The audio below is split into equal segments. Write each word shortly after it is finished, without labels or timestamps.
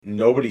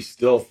nobody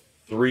still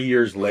 3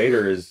 years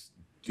later is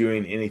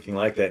doing anything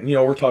like that. And,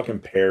 we're talking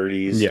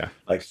parodies,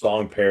 like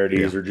song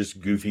parodies or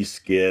just goofy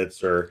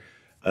skits or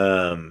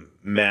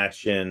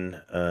matching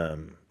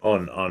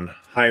on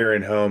higher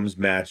end homes,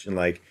 matching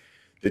like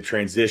the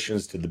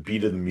transitions to the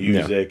beat of the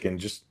music, and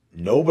just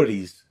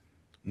nobody's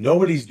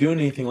doing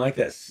anything like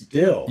that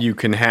still. You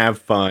can have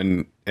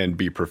fun and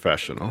be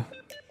professional,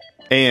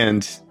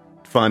 and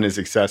fun is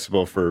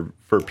accessible for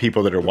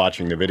people that are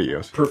watching the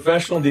videos.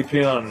 Professional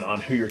depending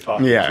on who you're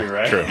talking to,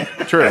 right?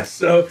 True.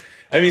 So,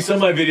 I mean, some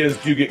of my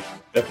videos do get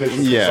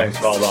official songs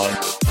called on.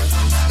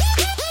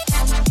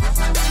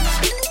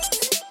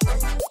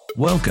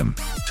 Welcome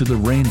to the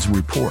Rains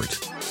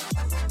Report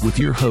with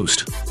your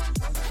host,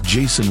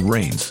 Jason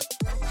Rains.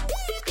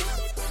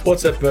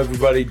 What's up,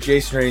 everybody?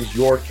 Jason Rains,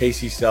 your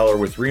KC seller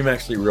with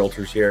Remax Elite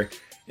Realtors here.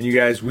 And you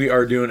guys, we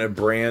are doing a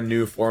brand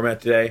new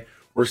format today.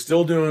 We're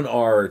still doing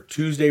our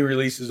Tuesday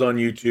releases on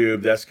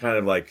YouTube. That's kind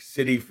of like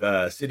city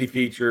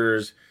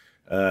features,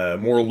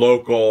 more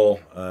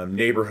local,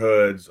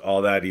 neighborhoods,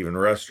 all that, even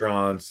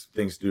restaurants,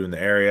 things to do in the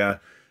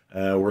area.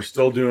 We're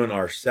still doing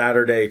our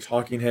Saturday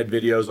talking head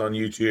videos on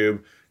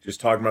YouTube,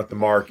 just talking about the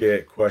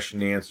market,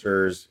 question and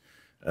answers,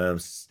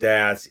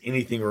 stats,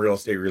 anything real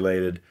estate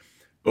related.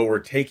 But we're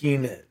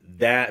taking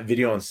that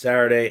video on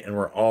Saturday and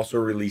we're also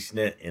releasing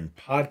it in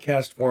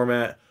podcast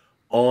format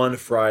on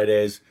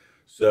Fridays.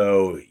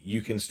 So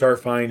you can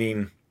start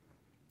finding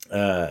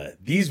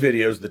these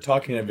videos, the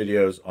talking head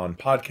videos, on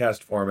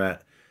podcast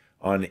format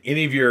on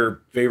any of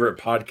your favorite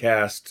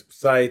podcast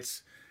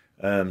sites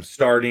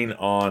starting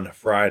on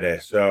Friday.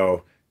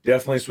 So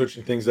definitely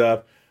switching things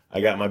up.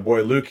 I got my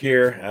boy Luke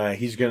here.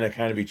 He's going to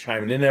kind of be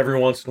chiming in every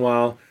once in a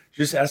while,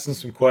 just asking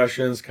some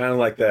questions, kind of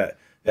like that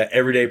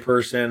everyday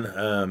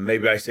person.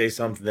 Maybe I say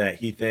something that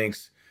he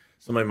thinks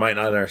somebody might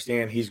not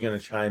understand. He's going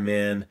to chime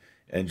in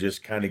and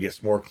just kind of get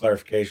some more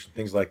clarification,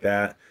 things like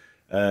that.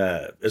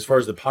 As far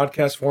as the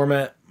podcast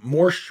format,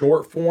 more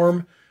short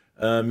form,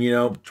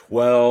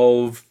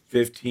 12,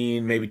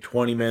 15, maybe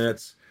 20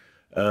 minutes.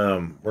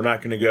 We're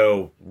not going to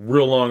go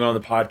real long on the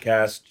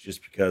podcast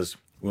just because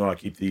we want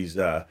to keep these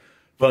fun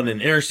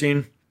and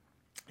interesting.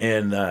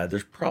 And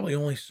there's probably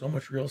only so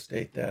much real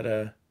estate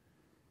that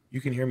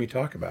you can hear me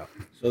talk about.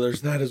 So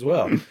there's that as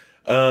well.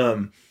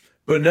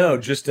 But no,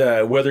 just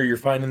whether you're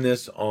finding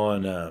this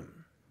on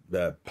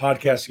the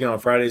podcast again on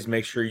Fridays,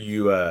 make sure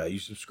you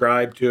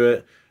subscribe to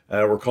it.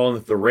 We're calling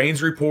it the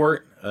Rains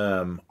Report,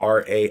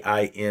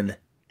 RAINS,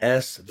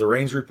 the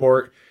Rains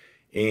Report.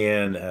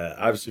 And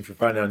obviously, if you're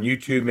finding it on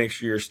YouTube, make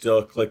sure you're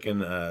still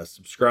clicking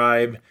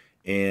subscribe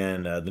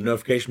and the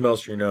notification bell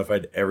so you're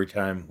notified every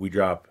time we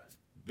drop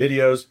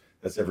videos.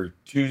 That's every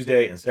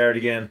Tuesday and Saturday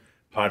again.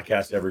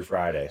 Podcast every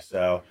Friday.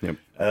 So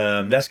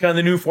that's kind of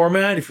the new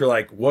format. If you're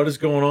like, what is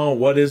going on?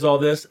 What is all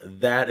this?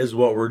 That is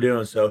what we're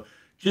doing. So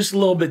just a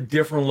little bit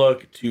different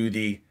look to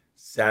the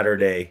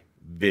Saturday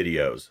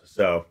videos.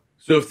 So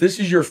if this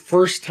is your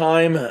first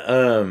time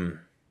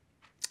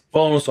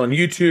following us on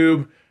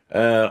YouTube,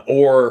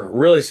 or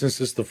really since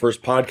this is the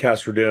first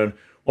podcast we're doing, I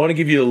want to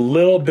give you a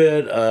little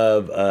bit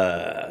of,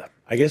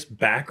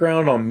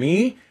 background on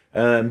me.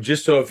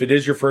 Just so if it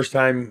is your first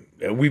time,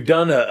 we've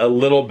done a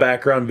little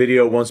background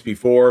video once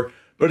before,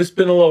 but it's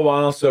been a little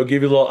while, so I'll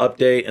give you a little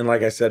update. And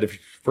like I said, if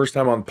it's your first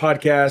time on the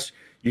podcast,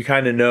 you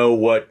kind of know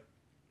what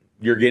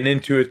you're getting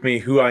into with me,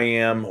 who I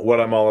am,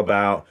 what I'm all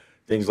about,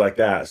 things like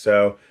that.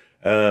 So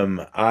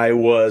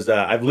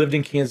I've lived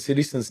in Kansas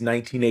City since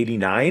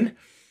 1989.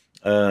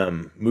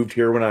 Moved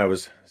here when I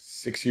was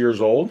 6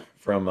 years old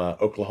from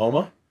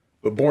Oklahoma,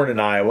 but born in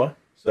Iowa.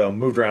 So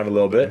moved around a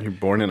little bit. You're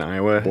born in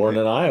Iowa? Born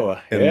in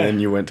Iowa. And then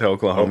you went to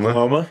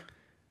Oklahoma?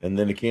 And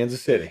then to Kansas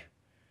City.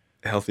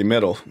 Healthy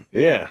middle.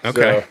 Yeah.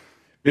 Okay.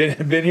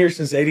 So been here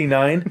since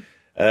 89.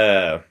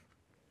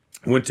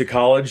 Went to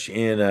college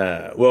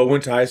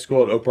went to high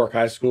school at Oak Park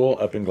High School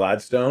up in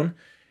Gladstone.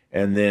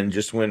 And then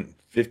just went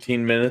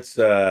 15 minutes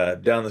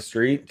down the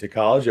street to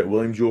college at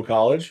William Jewell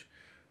College.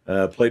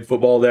 Played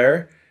football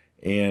there.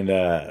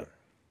 And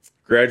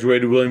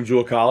graduated William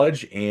Jewell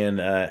College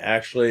and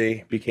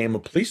actually became a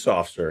police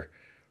officer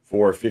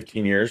for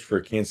 15 years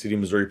for Kansas City,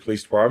 Missouri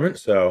Police Department.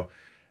 So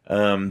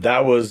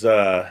that was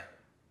an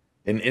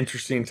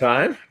interesting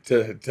time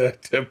to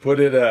put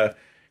it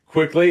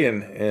quickly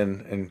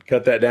and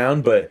cut that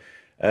down. But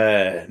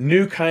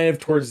knew kind of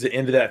towards the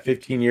end of that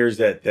 15 years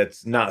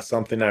that's not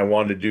something I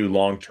wanted to do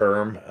long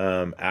term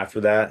after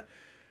that.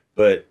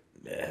 But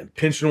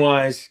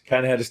pension-wise,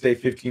 kind of had to stay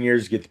 15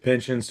 years to get the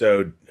pension.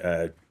 So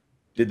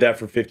did that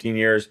for 15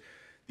 years.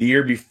 The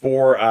year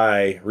before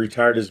I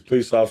retired as a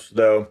police officer,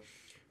 though,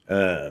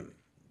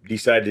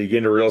 decided to get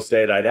into real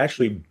estate. I'd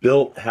actually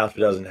built half a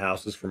dozen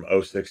houses from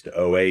 06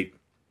 to 08.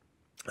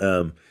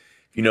 If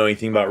you know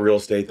anything about real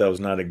estate, that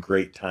was not a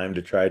great time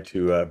to try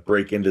to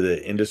break into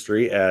the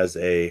industry as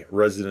a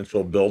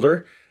residential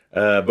builder.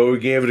 But we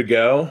gave it a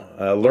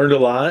go. Learned a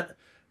lot.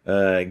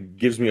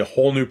 Gives me a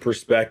whole new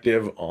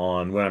perspective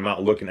on when I'm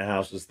out looking at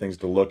houses, things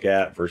to look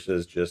at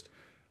versus just,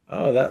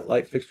 oh, that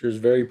light fixture is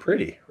very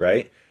pretty,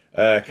 right?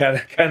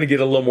 Kind of get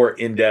a little more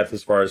in depth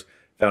as far as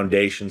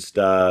foundation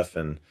stuff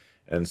and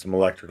some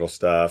electrical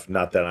stuff.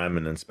 Not that I'm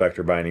an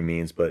inspector by any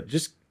means, but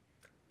just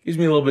gives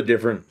me a little bit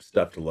different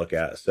stuff to look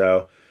at.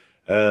 So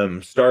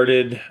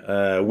started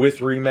with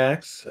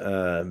Remax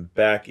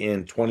back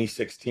in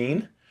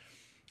 2016,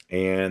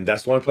 and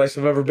that's the only place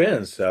I've ever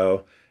been.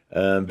 So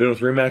been with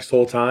Remax the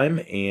whole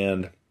time,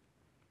 and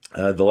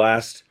the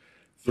last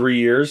 3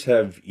 years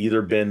have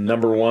either been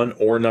number 1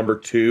 or number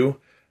 2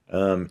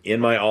 in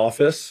my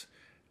office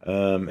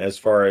as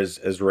far as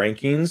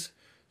rankings.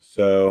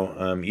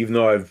 So even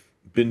though I've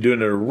been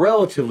doing it a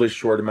relatively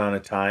short amount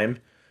of time,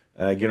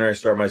 getting ready to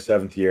start my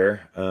 7th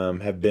year,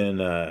 have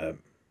been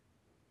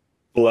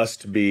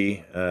blessed to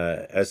be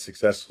as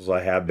successful as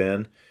I have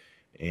been,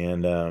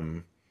 and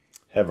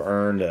have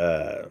earned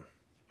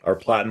our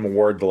Platinum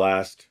Award the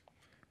last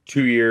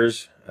 2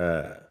 years.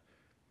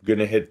 Going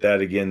to hit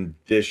that again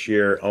this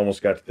year.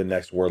 Almost got to the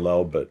next award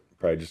level, but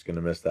probably just going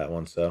to miss that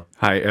one. So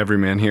Hi,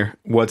 Everyman here.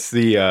 What's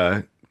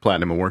the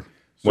Platinum Award?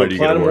 So Why do you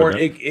get Platinum Award,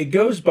 awarded it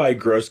goes by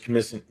gross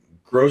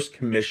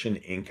commission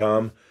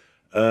income,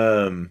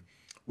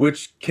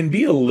 which can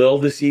be a little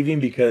deceiving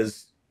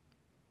because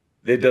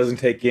it doesn't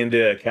take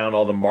into account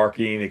all the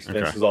marketing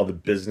expenses, Okay. all the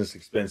business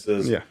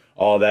expenses, Yeah.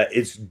 all that.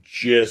 It's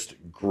just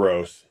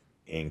gross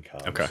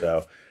income. Okay.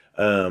 So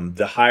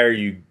the higher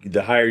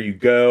you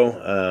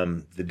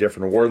go, the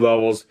different award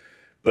levels,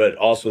 but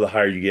also the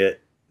higher you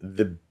get,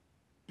 the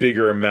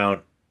bigger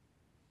amount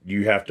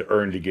you have to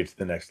earn to get to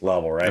the next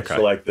level, right? Okay.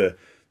 So like the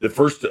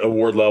first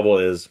award level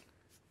is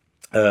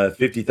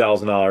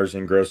 $50,000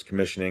 in gross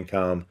commission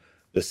income.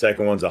 The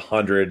second one's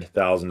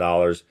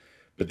 $100,000,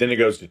 but then it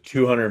goes to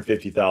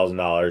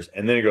 $250,000,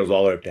 and then it goes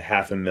all the way up to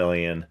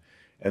 $500,000,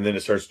 and then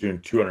it starts doing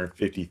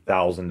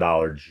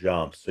 $250,000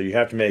 jumps. So you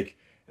have to make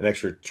an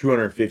extra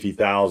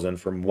 $250,000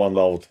 from one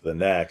level to the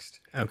next,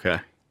 Okay.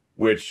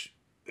 which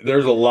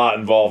there's a lot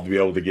involved to be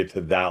able to get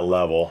to that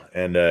level,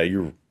 and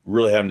you're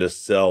really having to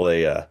sell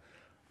a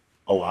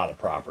lot of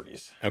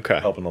properties, Okay.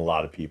 helping a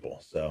lot of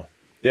people. So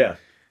yeah.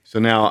 So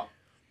now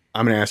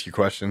I'm going to ask you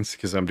questions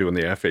because I'm doing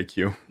the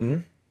FAQ.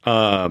 Mhm.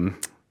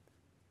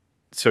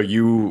 So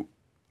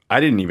I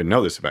didn't even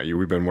know this about you.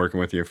 We've been working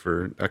with you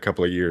for a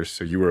couple of years.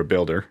 So you were a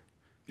builder.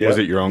 Yeah. Was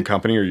it your own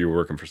company or you were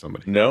working for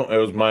somebody? No, it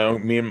was my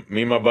own. Me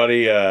and my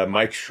buddy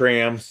Mike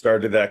Schramm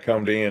started that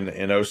company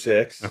in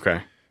 06.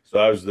 Okay. So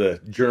I was the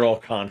general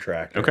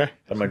contractor. Okay.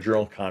 Had my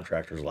general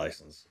contractor's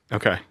license.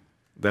 Okay.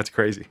 That's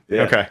crazy.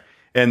 Yeah. Okay.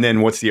 And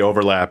then what's the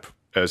overlap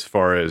as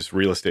far as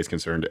real estate's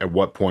concerned? At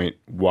what point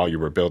while you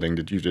were building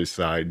did you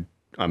decide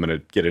I'm going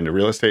to get into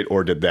real estate,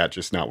 or did that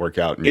just not work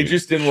out? And It you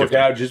just didn't work shifted?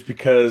 out just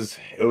because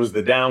it was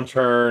the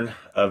downturn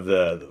of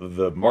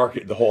the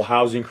market, the whole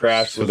housing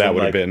crash. So was that in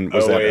would have been,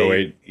 was that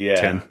 08,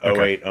 Yeah, 10?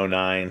 Okay. 08,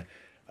 09.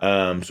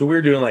 So we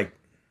were doing like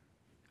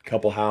a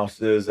couple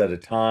houses at a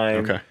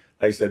time. Okay. Like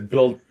I said,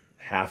 build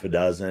half a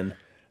dozen.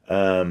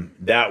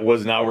 That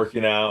was not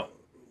working out.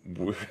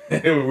 We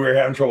were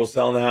having trouble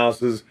selling the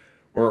houses.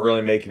 Weren't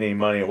really making any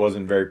money. It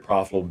wasn't very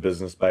profitable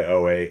business by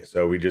 08.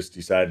 So we just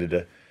decided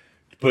to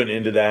put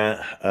into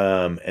that.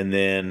 And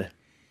then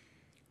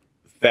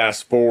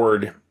fast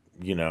forward,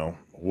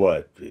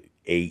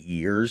 8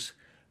 years,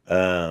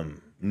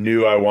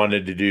 knew I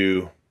wanted to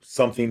do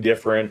something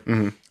different.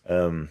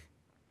 Mm-hmm.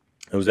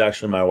 It was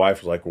actually, my wife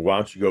was like, well, why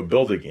don't you go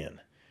build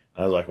again?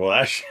 I was like,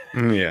 well,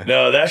 Yeah.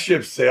 no, that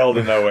ship sailed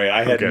in no way.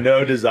 I had Okay.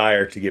 no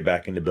desire to get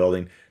back into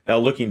building. Now,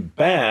 looking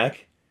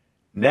back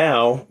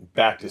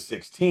to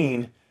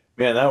 16,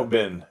 man, that would have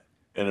been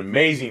an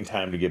amazing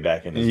time to get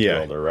back into Yeah.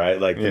 builder,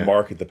 right? Like the Yeah.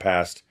 market the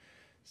past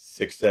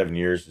 6-7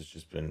 years has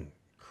just been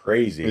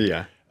crazy.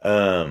 Yeah.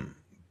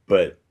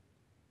 But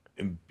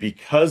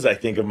because I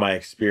think of my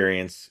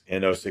experience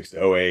in 06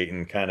 to 08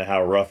 and kind of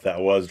how rough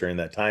that was during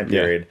that time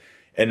Yeah. period,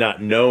 and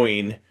not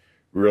knowing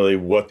really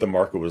what the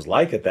market was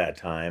like at that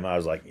time, I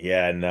was like,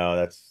 yeah,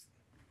 no,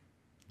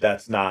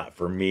 that's not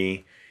for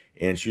me.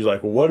 And she was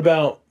like, well, what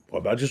about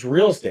just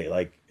real estate?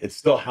 Like, it's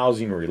still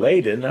housing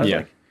related. And I was Yeah.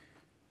 like,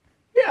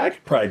 yeah, I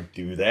could probably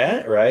do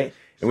that, right?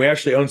 And we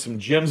actually owned some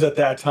gyms at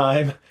that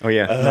time. Oh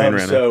yeah. Ryan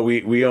ran So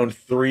we owned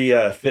 3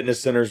 fitness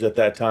centers at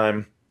that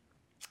time.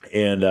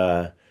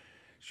 And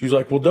she was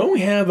like, well, don't we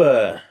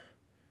have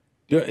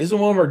isn't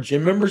one of our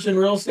gym members in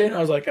real estate? And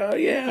I was like, oh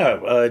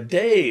yeah,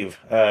 Dave,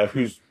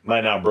 who's my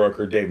now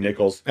broker, Dave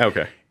Nichols.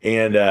 Okay.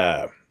 And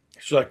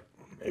she's like,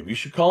 maybe you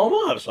should call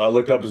him up. So I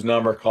looked up his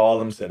number,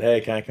 called him, said,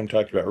 hey, can I come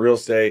talk to you about real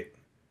estate?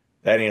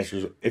 That answer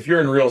is, if you're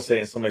in real estate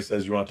and somebody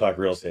says you want to talk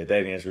real estate,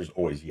 that answer is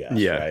always yes.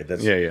 Yeah. Right?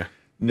 That's Yeah.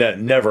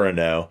 never a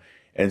no.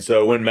 And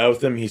so when I met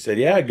with him, he said,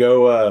 yeah,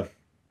 go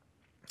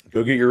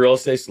get your real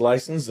estate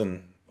license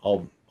and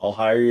I'll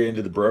hire you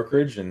into the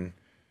brokerage and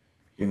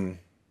you can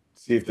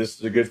see if this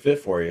is a good fit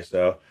for you.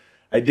 So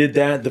I did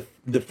that.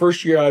 The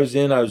first year I was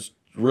in, I was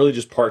really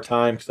just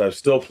part-time because I was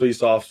still a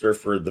police officer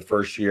for the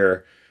first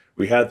year.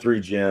 We had 3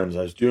 gyms.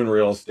 I was doing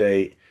real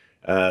estate.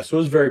 So it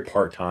was very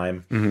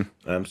part-time.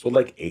 Mm-hmm. Sold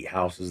like 8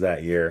 houses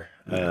that year.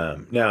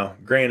 Now,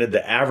 granted,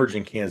 the average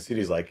in Kansas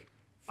City is like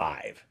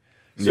 5.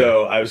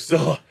 So I was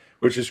still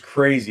which is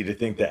crazy to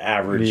think the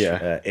average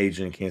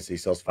agent in Kansas City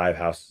sells 5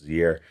 houses a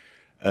year.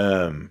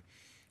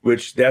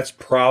 Which that's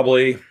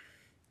probably,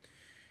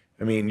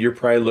 I mean, you're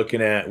probably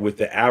looking at, with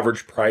the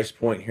average price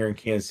point here in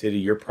Kansas City,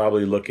 you're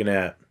probably looking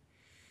at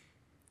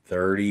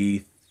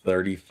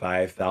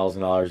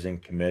 $35,000 in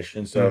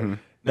commission. So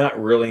not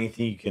really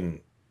anything you can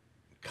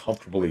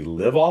comfortably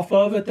live off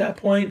of at that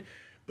point,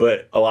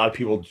 but a lot of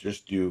people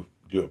just do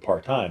it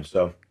part-time.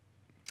 So,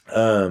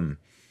 and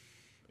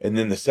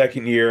then the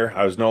second year,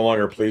 I was no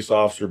longer a police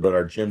officer, but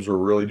our gyms were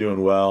really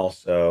doing well.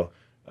 So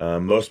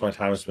most of my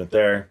time was spent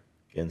there.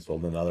 Again,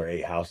 sold another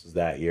 8 houses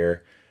that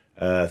year.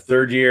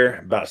 Third year,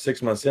 about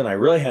 6 months in, I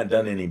really hadn't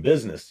done any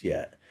business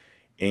yet.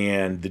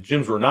 And the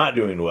gyms were not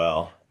doing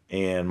well.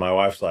 And my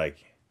wife's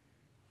like,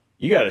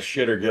 you got to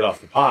shit or get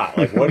off the pot.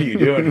 Like, what are you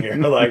doing here?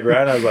 Like,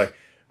 right? And I was like,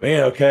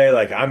 man, okay.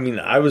 Like, I mean,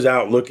 I was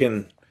out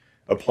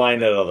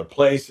applying at other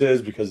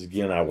places because,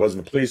 again, I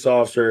wasn't a police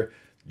officer.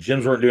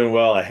 Gyms weren't doing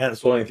well. I hadn't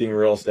sold anything in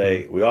real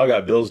estate. We all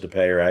got bills to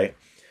pay, right?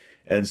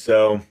 And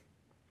so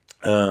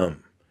I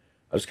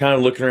was kind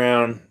of looking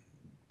around,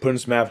 putting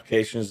some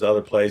applications to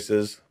other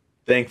places.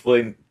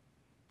 Thankfully,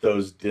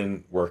 those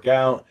didn't work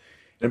out.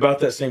 And about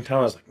that same time,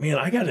 I was like, man,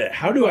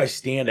 how do I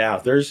stand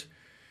out? There's,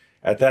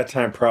 at that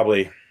time,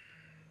 probably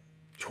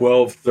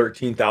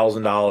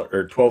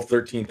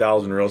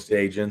 $13,000 real estate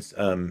agents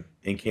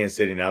in Kansas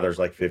City. Now there's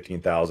like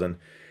 15,000.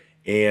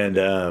 And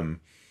I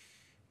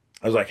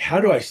was like, how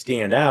do I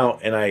stand out?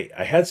 And I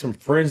had some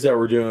friends that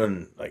were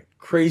doing like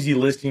crazy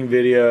listing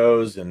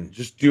videos and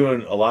just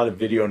doing a lot of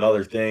video and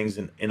other things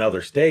in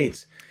other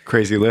states.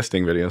 Crazy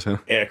listing videos, huh?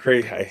 Yeah,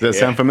 crazy. Does that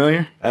sound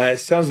familiar? It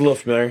sounds a little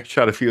familiar.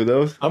 Shot a few of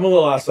those. I'm a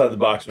little outside the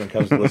box when it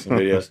comes to listing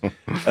videos.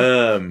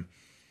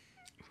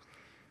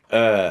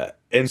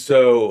 And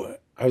so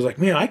I was like,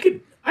 man, I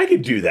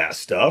could do that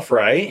stuff,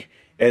 right?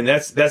 And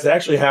that's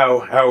actually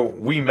how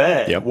we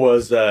met. Yep.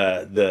 Was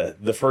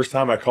the first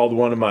time I called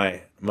one of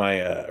my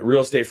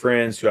real estate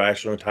friends who I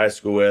actually went to high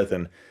school with,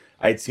 and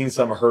I'd seen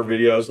some of her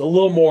videos, a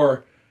little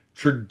more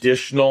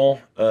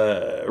traditional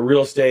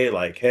real estate,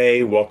 like,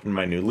 hey, welcome to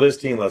my new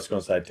listing. Let's go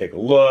inside and take a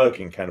look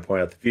and kind of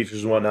point out the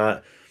features and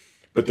whatnot.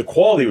 But the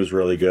quality was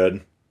really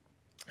good.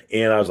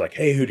 And I was like,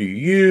 hey, who do you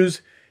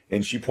use?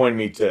 And she pointed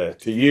me to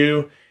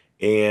you.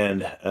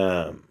 And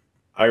I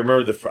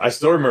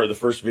still remember the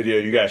first video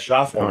you guys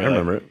shot for me. I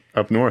remember it.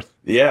 Up north.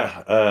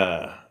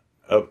 Yeah.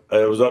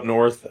 It was up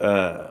north.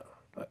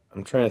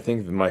 I'm trying to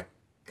think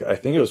I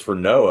think it was for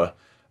Noah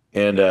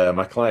and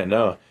my client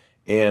Noah.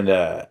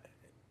 And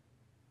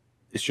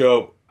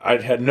so I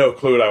had no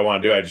clue what I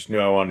wanted to do. I just knew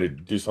I wanted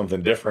to do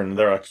something different. And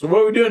they're like, so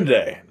what are we doing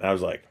today? And I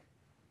was like,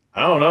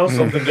 I don't know,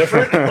 something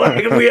different.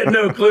 Like, we had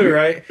no clue,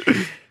 right?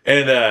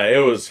 And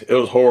it was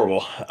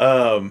horrible.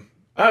 I mean,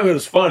 it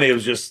was funny. It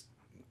was just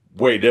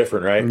way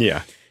different, right?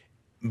 Yeah.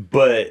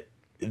 But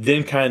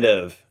then kind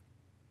of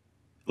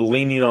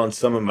leaning on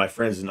some of my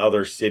friends in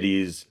other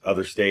cities,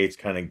 other states,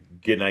 kind of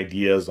getting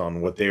ideas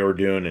on what they were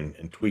doing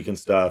and tweaking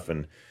stuff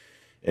and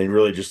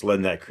really just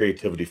letting that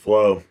creativity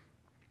flow.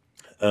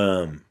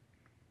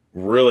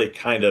 Really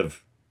kind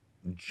of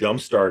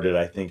jump-started,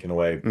 I think, in a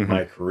way,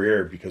 my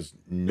career, because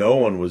no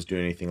one was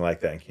doing anything like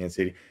that in Kansas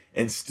City.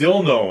 And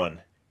still no one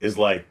is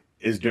doing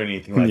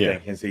anything like that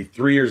in Kansas City.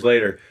 3 years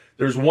later,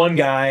 there's one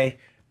guy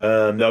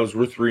that was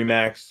with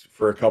Remax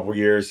for a couple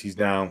years. He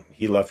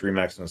left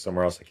Remax and went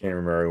somewhere else. I can't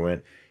remember where he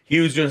went. He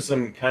was doing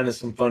some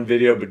fun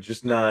video, but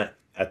just not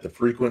at the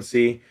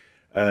frequency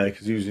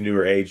because he was a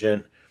newer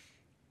agent.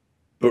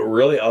 But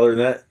really, other than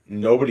that,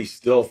 nobody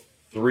still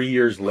 3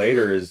 years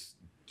later is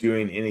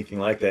doing anything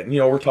like that. And,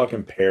 we're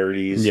talking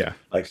parodies,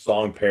 like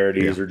song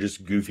parodies or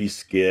just goofy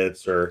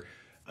skits or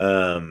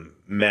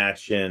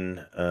matching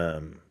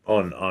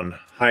on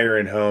higher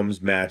end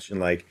homes, matching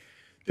like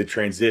the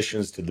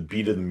transitions to the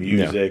beat of the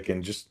music,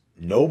 and just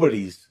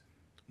nobody's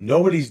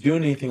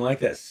doing anything like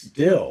that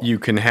still. You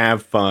can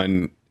have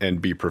fun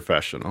and be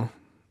professional,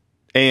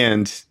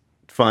 and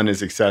fun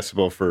is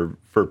accessible for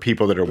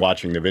people that are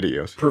watching the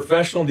videos.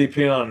 Professional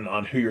depending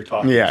on who you're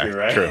talking to,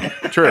 right?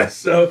 True.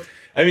 So,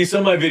 I mean, some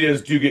of my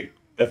videos do get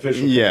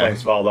official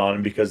complaints filed on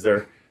them because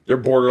they're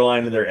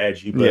borderline and they're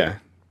edgy, but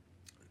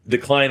the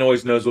client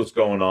always knows what's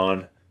going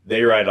on.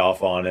 They write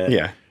off on it.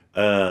 Yeah.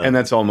 And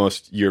that's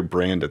almost your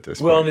brand at this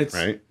point, and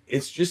right?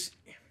 It's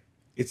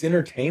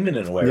entertainment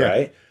in a way,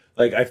 right?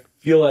 Like, I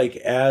feel like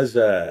as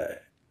a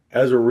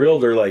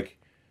realtor, like,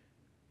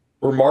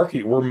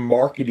 we're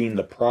marketing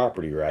the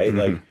property, right?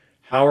 Like,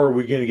 how are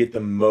we going to get the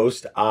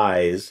most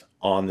eyes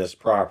on this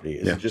property?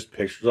 Is it just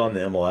pictures on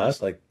the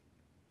MLS, like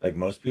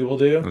most people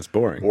do? That's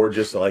boring. Or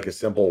just like a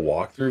simple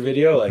walkthrough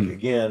video? Like,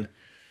 again,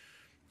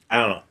 I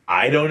don't know.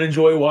 I don't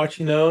enjoy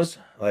watching those.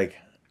 Like,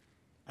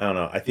 I don't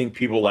know. I think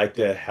people like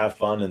to have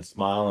fun and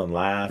smile and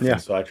laugh. Yeah.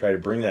 And so I try to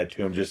bring that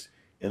to them just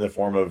in the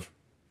form of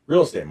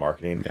real estate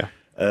marketing. Yeah.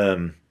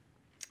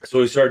 So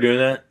we started doing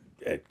that.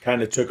 It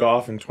kind of took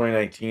off in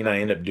 2019. I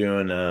ended up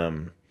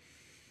doing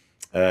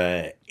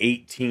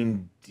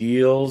 18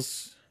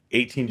 deals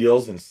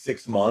in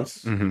 6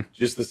 months,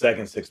 just the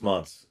second 6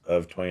 months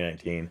of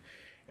 2019.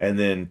 And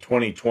then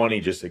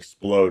 2020 just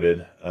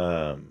exploded.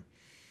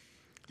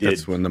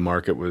 That's when the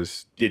market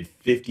did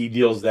 50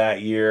 deals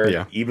that year.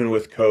 Yeah. Even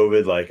with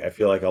COVID, like I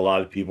feel like a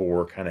lot of people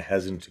were kind of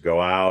hesitant to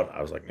go out.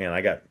 I was like, man,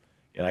 I got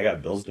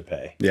bills to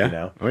pay. Yeah. You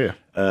know? Oh yeah.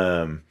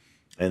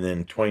 And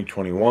then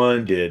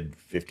 2021 did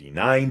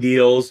 59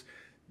 deals.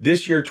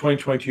 This year,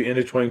 2022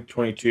 into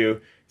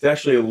 2022, it's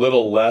actually a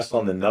little less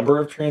on the number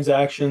of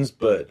transactions,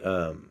 but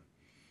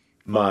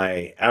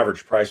my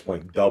average price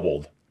point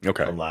doubled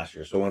from last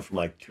year. So it went from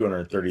like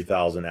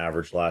 230,000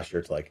 average last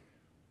year to like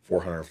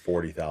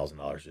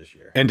 $440,000 this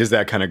year. And does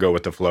that kind of go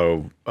with the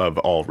flow of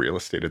all real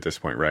estate at this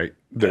point, right?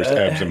 There's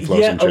ebbs and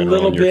flows in general. Yeah, a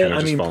little and you're bit. kind of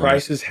I just mean, following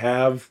prices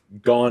have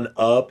gone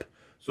up,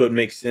 so it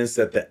makes sense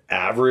that the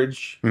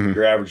average,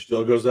 your average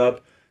deal goes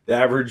up. The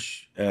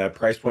average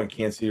price point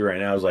Kansas City right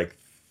now is like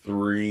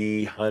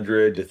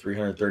 300 to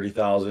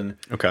 330,000.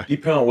 Okay.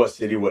 Depending on what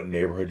city, what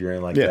neighborhood you're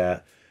in,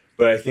 that.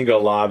 But I think a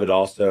lot of it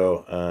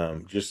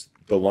also, just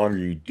the longer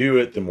you do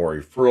it, the more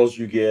referrals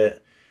you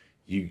get.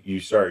 You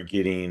start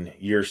getting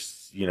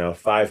years,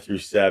 5 through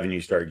 7, you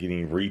start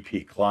getting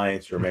repeat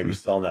clients who are maybe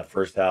selling that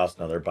first house.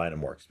 Now they're buying a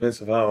more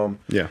expensive home.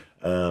 Yeah.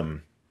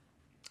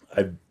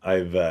 I've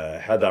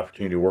had the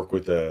opportunity to work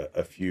with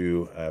a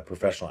few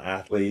professional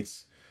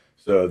athletes.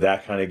 So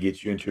that kind of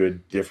gets you into a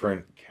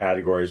different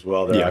category as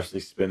well. They're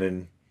actually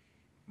spending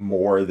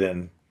more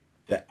than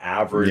the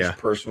average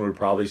person would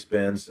probably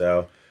spend.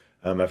 So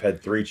I've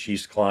had 3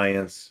 Chiefs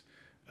clients.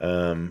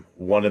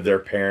 One of their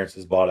parents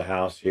has bought a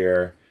house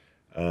here.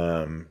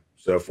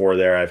 So for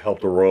there, I've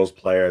helped a Royals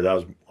player that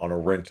was on a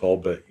rental,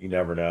 but you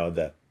never know,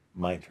 that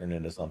might turn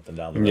into something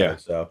down the road. Yeah.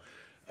 So,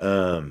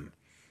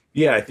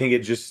 I think it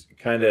just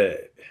kind of,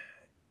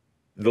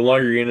 the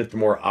longer you're in it, the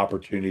more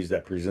opportunities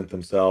that present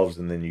themselves.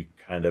 And then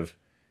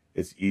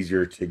it's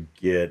easier to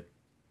get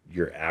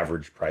your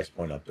average price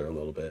point up there a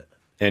little bit.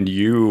 And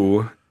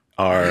you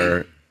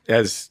are,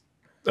 as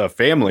a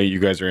family, you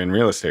guys are in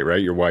real estate,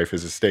 right? Your wife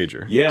is a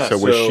stager. Yeah. So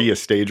was she a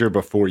stager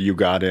before you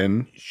got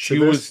in? She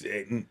was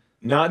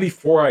not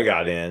before I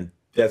got in.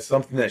 That's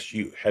something that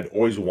she had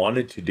always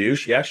wanted to do.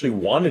 She actually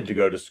wanted to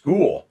go to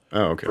school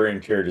for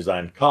interior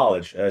design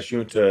college. She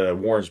went to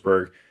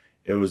Warrensburg.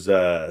 It was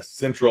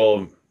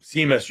Central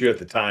CMSU at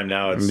the time.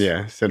 Now it's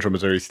Central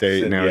Missouri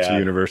State. Now it's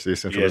University of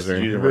Central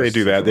Missouri. University They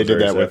do that. They did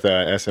that so, with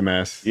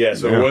SMS. Yeah,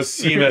 so it was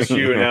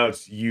CMSU and now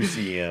it's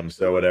UCM.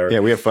 So whatever.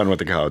 Yeah, we have fun with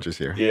the colleges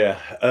here. Yeah,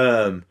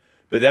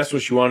 but that's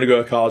what she wanted to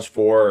go to college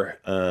for.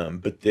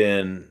 But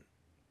then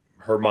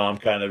her mom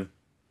kind of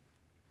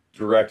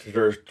directed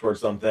her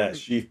towards something that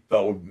she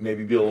felt would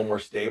maybe be a little more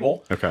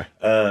stable. Okay.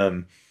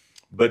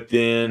 But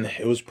then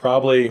it was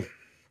probably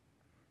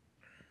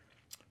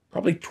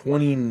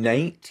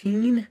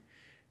 2019.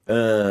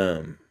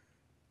 I'd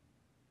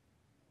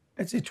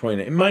say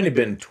 20. It might have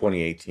been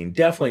 2018.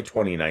 Definitely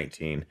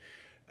 2019.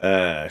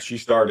 She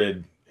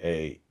started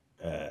a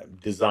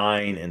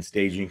design and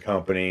staging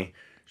company.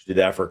 She did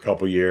that for a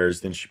couple years.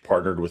 Then she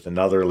partnered with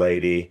another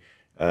lady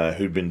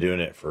who'd been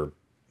doing it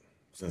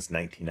since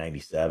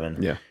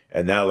 1997. Yeah.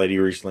 And that lady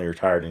recently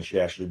retired, and she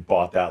actually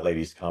bought that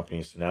lady's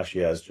company. So now she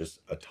has just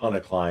a ton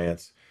of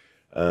clients,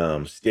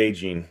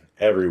 staging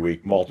every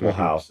week, multiple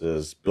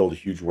houses, build a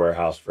huge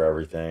warehouse for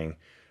everything.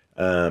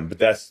 But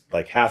that's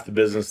like half the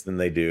business. Then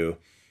they do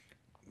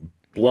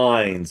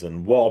blinds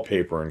and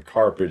wallpaper and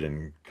carpet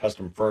and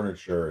custom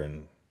furniture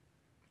and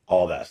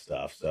all that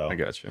stuff. So I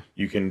got you.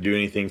 You can do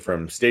anything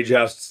from stage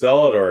house to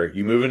sell it, or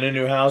you move in a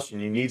new house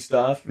and you need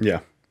stuff. Yeah.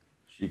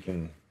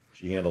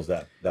 She handles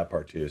that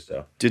part too.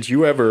 So did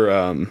you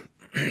ever,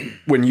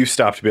 when you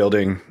stopped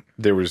building,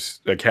 there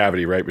was a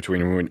cavity, right,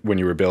 between when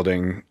you were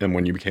building and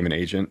when you became an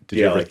agent? Did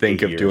you ever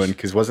think of doing,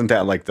 because wasn't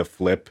that like the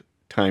flip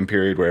time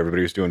period where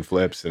everybody was doing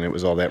flips and it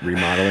was all that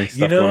remodeling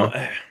stuff going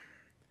on?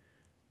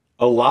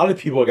 A lot of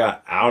people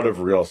got out of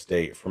real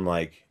estate from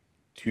like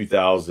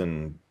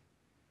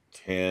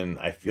 2010,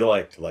 I feel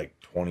like, to like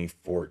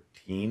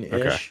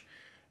 2014-ish.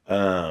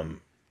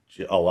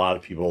 Okay. A lot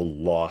of people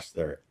lost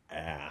their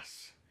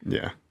ass.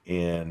 Yeah.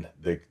 In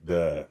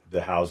the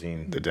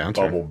housing, the downturn,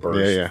 bubble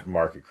burst,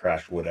 market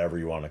crash, whatever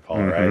you want to call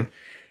it, right?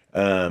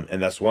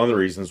 And that's one of the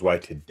reasons why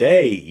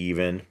today,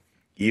 even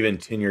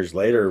 10 years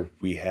later,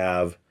 we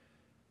have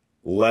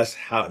less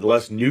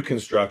new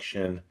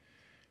construction.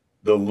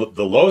 The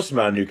lowest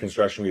amount of new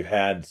construction we've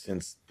had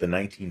since the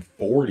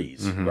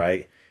 1940s,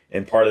 right?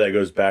 And part of that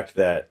goes back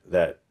to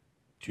that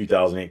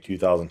 2008,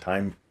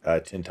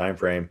 2010 time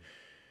frame.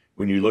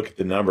 When you look at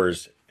the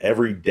numbers,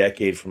 every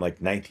decade from like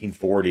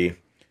 1940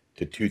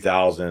 to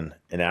 2000,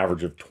 an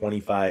average of 20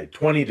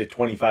 to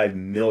 25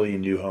 million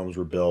new homes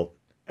were built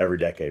every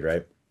decade,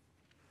 right?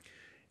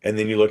 And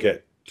then you look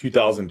at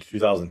 2000 to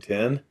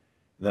 2010, and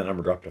that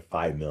number dropped to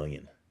 5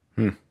 million.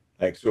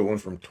 Like, so it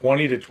went from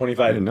 20 to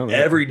 25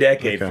 every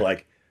decade for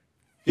like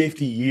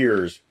 50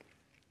 years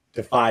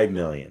to 5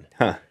 million.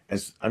 And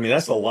I mean,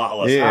 that's a lot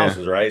less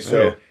houses, right?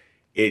 So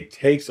it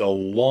takes a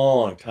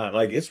long time.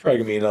 Like, it's probably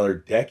gonna be another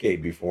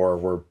decade before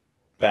we're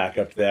back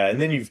up to that.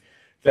 And then you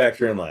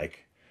factor in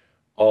like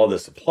all the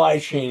supply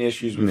chain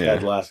issues we've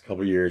had the last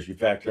couple of years. You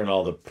factor in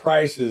all the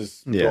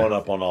prices going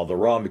up on all the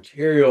raw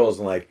materials,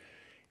 and like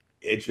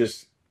it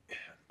just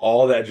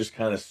all that just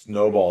kind of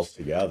snowballs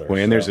together. Well,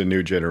 and there's a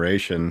new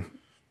generation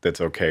that's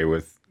okay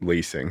with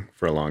leasing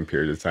for a long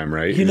period of time,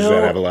 right? Does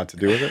that have a lot to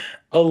do with it?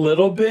 A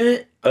little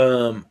bit.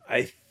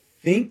 I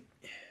think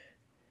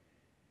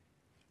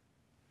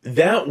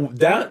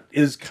that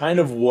is kind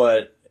of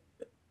what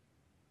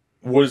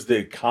was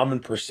the common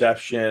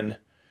perception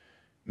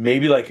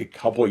maybe like a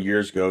couple of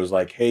years ago, is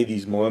like, hey,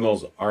 these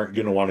millennials aren't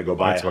going to want to go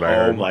buy a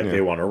home. Like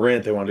they want to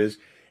rent, they want to do this.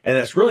 And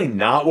that's really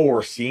not what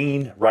we're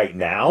seeing right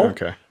now.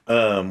 Okay.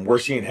 We're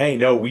seeing, hey,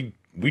 no, we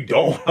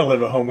don't want to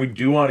live at home. We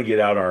do want to get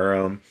out on our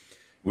own.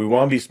 We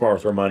want to be smart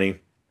with our money.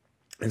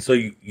 And so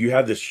you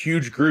have this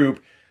huge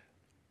group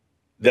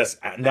that's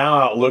now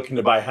out looking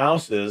to buy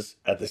houses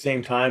at the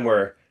same time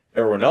where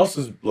everyone else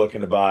is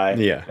looking to buy.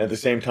 Yeah. At the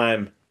same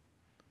time,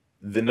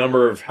 the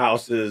number of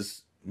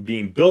houses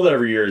being built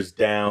every year is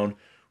down,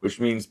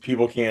 which means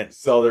people can't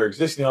sell their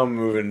existing home and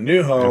move in a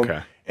new home.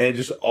 Okay. And it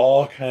just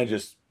all kind of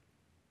just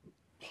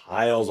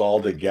piles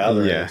all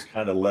together. Yeah. And it's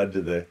kind of led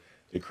to the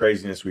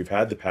craziness we've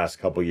had the past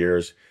couple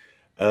years.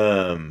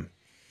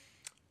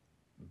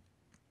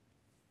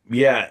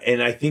 Yeah,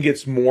 and I think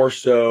it's more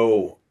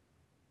so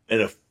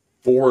an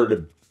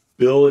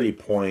affordability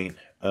point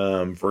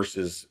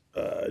versus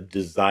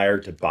desire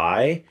to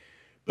buy.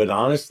 But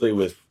honestly,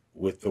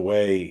 with the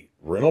way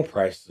rental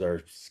prices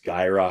are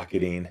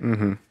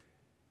skyrocketing,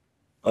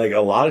 like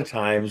a lot of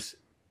times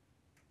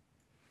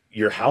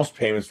your house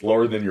payment's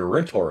lower than your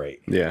rental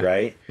rate,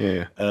 right?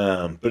 Yeah.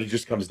 But it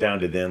just comes down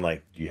to then,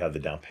 like, do you have the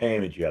down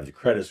payment? Do you have the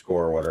credit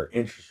score? What are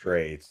interest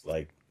rates?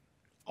 Like,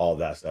 all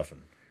that stuff.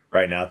 And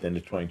right now, at the end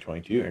of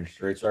 2022,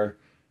 interest rates are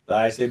the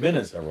highest they've been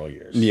in several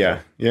years. Yeah.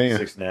 So Yeah.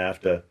 6.5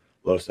 to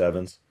low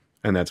 7s.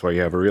 And that's why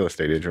you have a real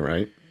estate agent,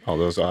 right? All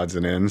those odds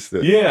and ends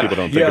that people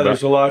don't think about.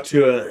 There's a lot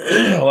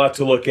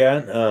to look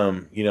at.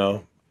 You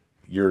know,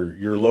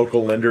 your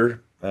local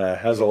lender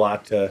has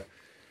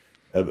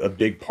a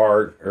big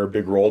part or a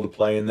big role to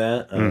play in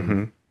that.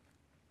 And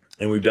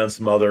we've done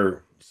some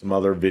other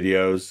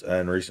videos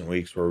in recent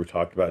weeks where we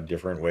talked about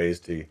different ways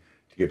to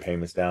get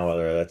payments down,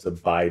 whether that's a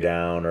buy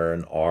down or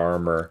an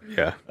ARM or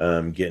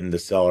getting the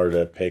seller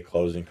to pay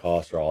closing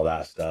costs or all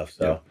that stuff.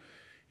 So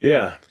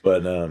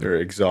but there are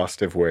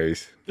exhaustive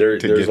ways to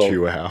get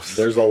you a house.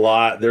 There's a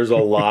lot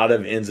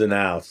of ins and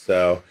outs.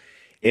 So,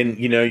 and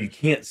you know, you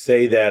can't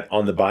say that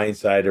on the buying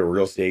side a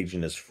real estate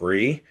agent is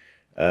free.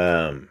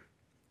 Can't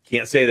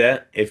say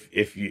that.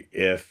 If you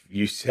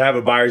have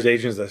a buyer's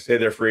agent that say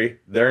they're free,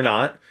 they're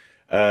not.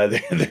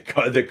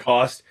 The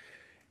cost,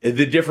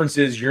 the difference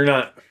is you're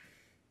not,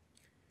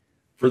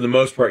 for the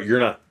most part, you're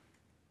not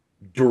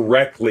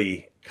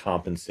directly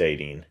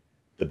compensating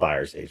the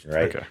buyer's agent,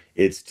 right? Okay.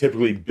 It's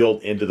typically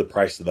built into the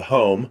price of the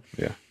home.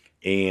 Yeah.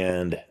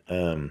 And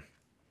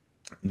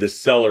the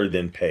seller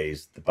then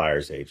pays the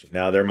buyer's agent.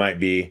 Now there might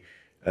be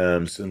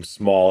some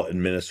small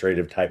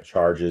administrative type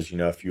charges, you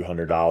know, a few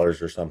 $100s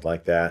or something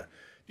like that,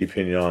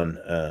 depending on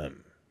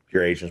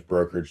your agent's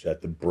brokerage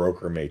that the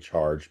broker may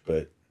charge.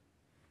 But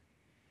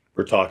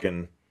we're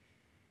talking,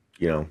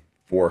 you know,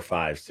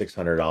 $400, $500,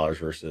 $600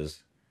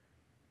 versus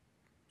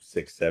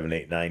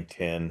 $6,000, $7,000,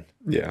 $8,000,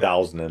 $9,000,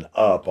 $10,000 and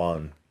up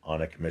on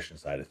a commission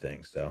side of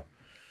things. So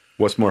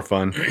what's more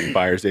fun,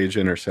 buyer's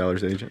agent or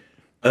seller's agent?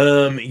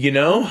 You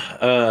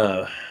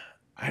know,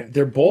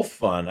 they're both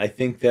fun. I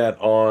think that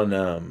on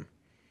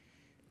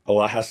a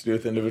lot has to do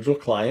with the individual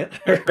client,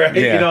 right?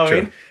 Yeah, you know what true,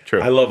 I mean?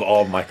 true. I love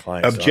all of my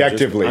clients.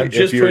 Objectively, so I'm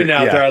just putting it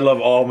out there. I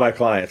love all of my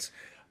clients.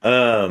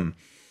 But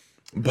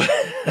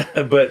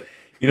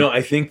you know,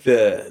 I think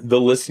the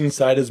listing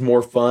side is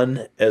more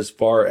fun as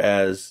far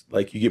as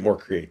like you get more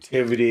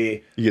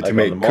creativity. You get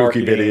like to make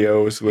kooky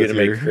videos. You get to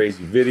make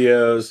crazy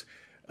videos.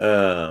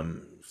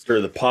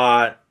 Stir the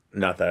pot.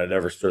 Not that I'd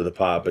ever stir the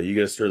pot, but you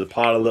got to stir the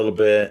pot a little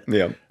bit.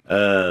 Yeah.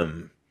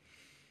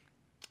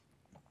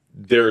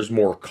 There's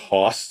more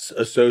costs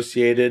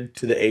associated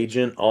to the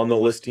agent on the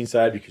listing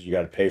side because you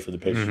got to pay for the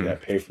pictures, you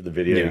got to pay for the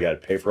video, you got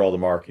to pay for all the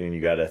marketing,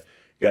 you got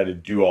to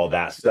do all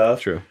that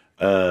stuff. True.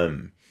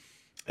 And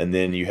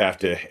then you have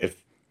to,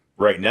 if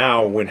right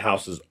now when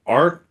houses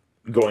aren't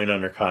going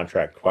under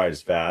contract quite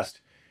as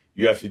fast,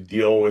 you have to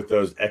deal with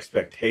those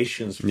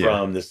expectations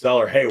from the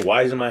seller. Hey,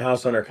 why isn't my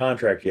house under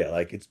contract yet?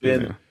 Like it's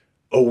been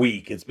a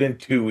week, it's been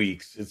 2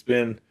 weeks, it's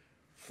been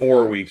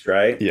 4 weeks,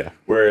 right? Yeah.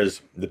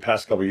 Whereas the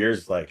past couple of years,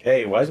 it's like,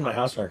 hey, why isn't my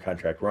house under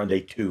contract? We're on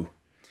day 2,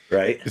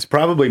 right? It's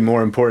probably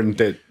more important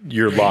that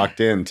you're locked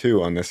in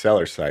too on the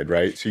seller side,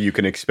 right? So you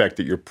can expect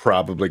that you're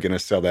probably going to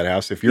sell that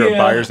house. If you're a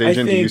buyer's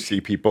agent, do you see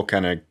people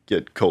kind of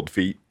get cold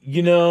feet?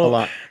 You know, a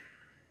lot.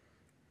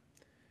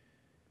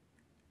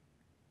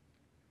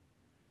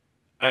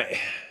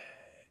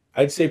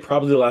 I'd say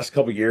probably the last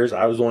couple of years,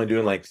 I was only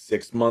doing like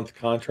 6-month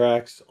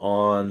contracts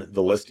on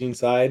the listing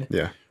side.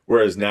 Yeah.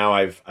 Whereas now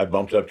I've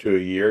bumped up to a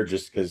year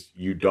just because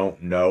you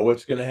don't know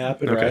what's going to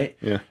happen, right?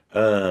 Yeah.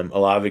 A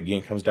lot of it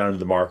again comes down to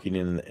the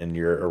marketing and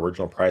your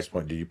original price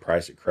point. Did you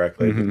price it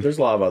correctly? But there's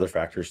a lot of other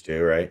factors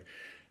too, right?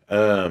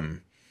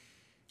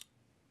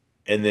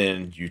 And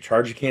then you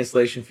charge a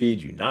cancellation fee?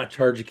 Do you not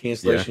charge a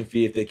cancellation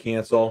fee if they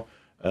cancel?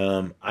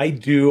 I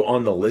do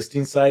on the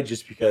listing side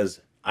just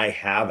because I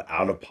have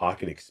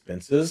out-of-pocket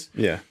expenses.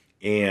 Yeah.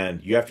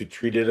 And you have to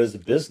treat it as a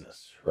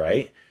business,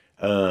 right?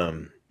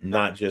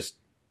 Not just,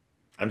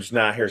 I'm just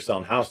not here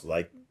selling houses.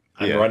 Like,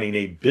 I'm running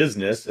a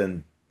business,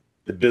 and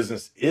the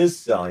business is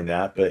selling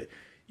that, but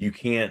you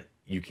can't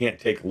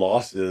take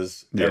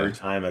losses every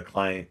time a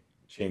client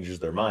changes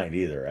their mind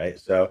either, right?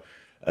 So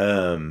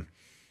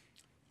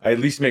I at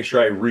least make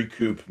sure I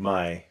recoup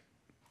my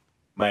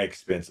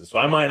expenses. So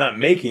I might not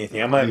make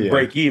anything. I might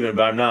break even,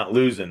 but I'm not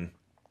losing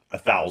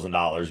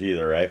 $1,000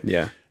 either, right?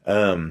 Yeah.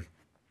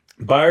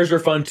 Buyers are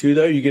fun too,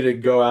 though. You get to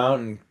go out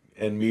and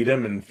meet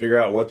them and figure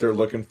out what they're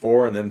looking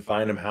for, and then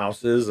find them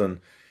houses and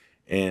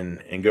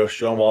go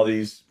show them all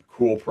these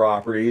cool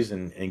properties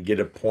and get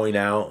to point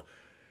out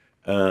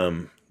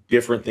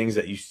different things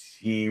that you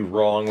see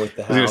wrong with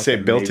the house. I was going to say,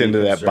 built into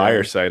that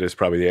buyer side is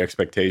probably the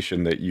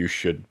expectation that you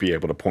should be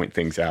able to point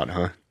things out,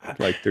 huh?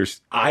 Like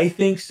I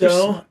think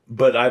so,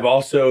 but I've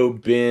also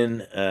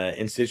been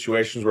in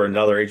situations where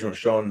another agent was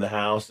showing the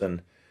house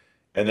and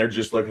they're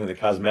just looking at the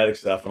cosmetic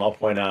stuff, and I'll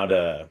point out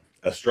a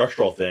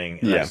structural thing,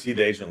 and I see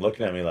the agent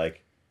looking at me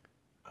like,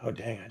 "Oh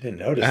dang, I didn't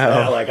notice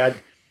that." Like I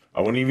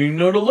wouldn't even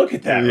know to look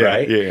at that,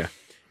 right? Yeah.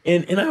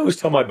 And I always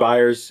tell my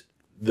buyers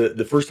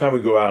the first time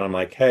we go out, I'm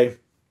like, "Hey,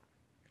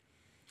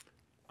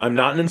 I'm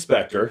not an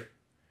inspector,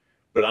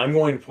 but I'm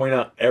going to point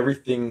out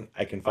everything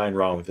I can find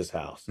wrong with this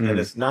house. And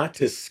it's not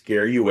to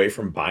scare you away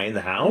from buying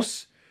the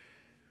house,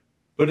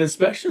 but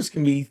inspections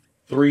can be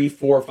 $300,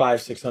 $400,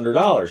 $500,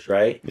 $600,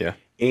 right? Yeah.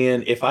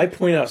 And if I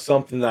point out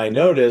something that I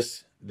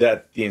notice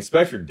that the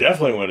inspector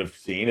definitely would have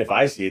seen, if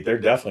I see it, they're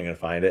definitely going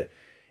to find it.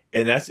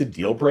 And that's a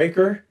deal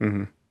breaker.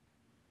 Mm-hmm.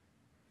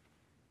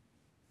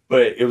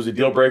 But it was a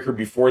deal breaker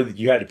before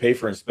you had to pay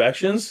for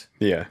inspections.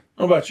 Yeah.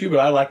 I don't know about you, but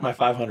I like my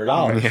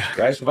 $500,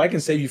 right? So if I can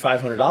save you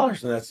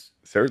 $500, then that's...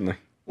 Certainly.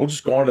 We'll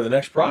just go on to the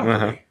next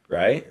property,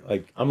 right?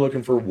 Like, I'm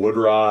looking for wood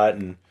rot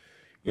and,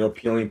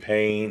 peeling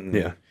paint.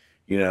 And,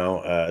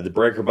 the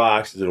breaker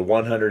box, is it a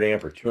 100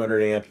 amp or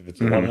 200 amp? If it's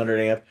a 100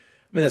 amp,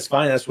 I mean, that's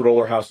fine. That's what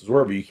older houses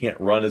were, but you can't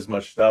run as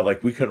much stuff.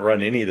 Like, we couldn't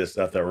run any of this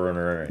stuff that we're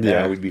running right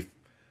now. We'd be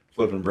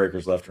flipping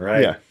breakers left and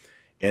right. Yeah.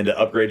 And to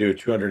upgrade to a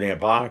 200 amp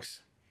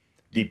box,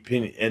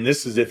 and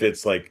this is if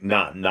it's like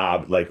not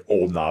knob, like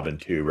old knob and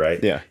tube,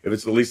 right? Yeah. If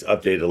it's at least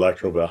updated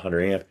electrical by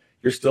 100 amp,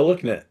 you're still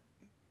looking at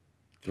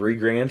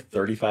 $3,000,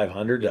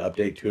 $3,500 to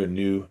update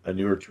to a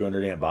newer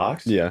 200 amp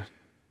box. Yeah.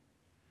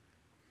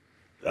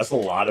 That's a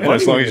lot of money.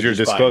 And as long as you're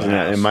disclosing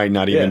that, it might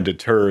not even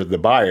deter the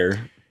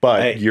buyer,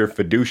 but your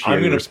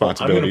fiduciary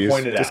responsibility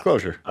is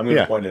disclosure. I'm going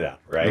to point it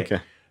out, right?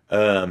 Okay.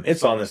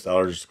 It's on the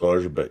seller's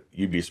disclosure, but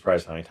you'd be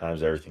surprised how many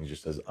times everything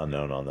just says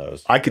unknown on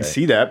those. I could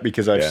see that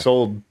because I've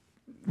sold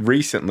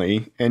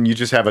recently, and you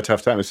just have a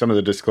tough time with some of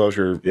the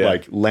disclosure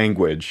like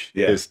language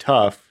is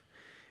tough.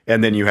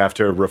 And then you have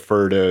to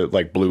refer to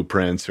like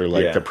blueprints or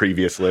like the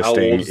previous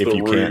listing if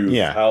you can't.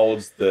 Yeah. How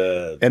old's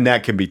the and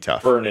that can be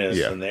tough.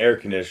 Furnace and the air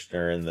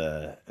conditioner and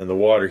the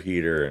water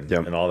heater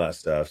and all that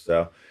stuff.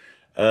 So,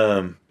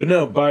 but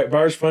no,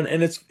 buyer's fun,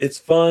 and it's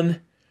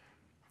fun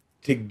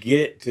to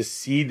get to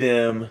see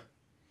them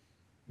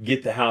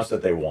get the house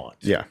that they want.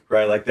 Yeah.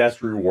 Right. Like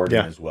that's rewarding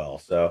as well.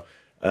 So,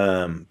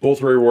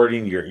 both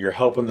rewarding. You're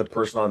helping the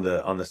person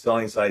on the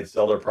selling side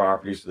sell their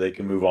property so they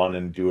can move on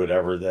and do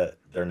whatever that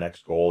their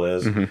next goal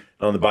is. And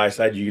on the buy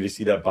side, you get to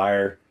see that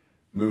buyer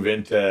move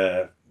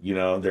into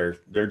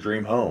their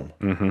dream home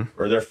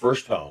or their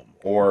first home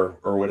or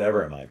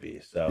whatever it might be.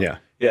 So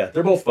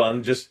they're both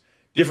fun, just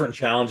different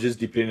challenges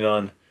depending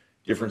on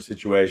different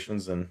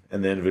situations and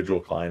the individual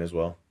client as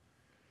well.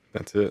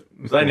 That's it.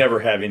 Because I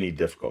never have any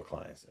difficult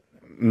clients.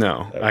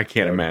 No, I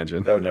can't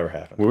imagine. That would never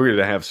happen. We're going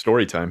to have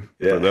story time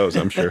for those,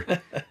 I'm sure,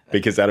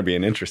 because that'll be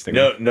an interesting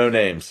one. No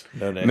names.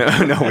 No names.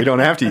 No, we don't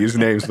have to use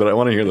names, but I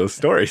want to hear those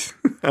stories.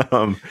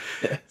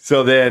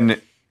 So then,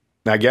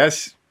 I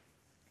guess,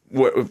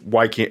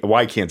 why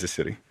Kansas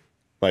City?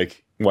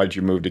 Like, why did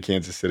you move to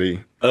Kansas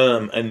City?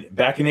 And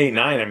back in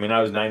 '89, I mean,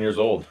 I was 9 years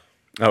old.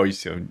 Oh,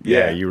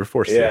 you were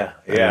forced to.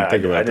 I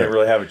didn't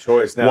really have a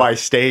choice. Now, why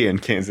stay in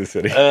Kansas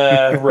City?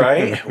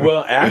 Right.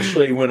 Well,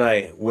 actually, when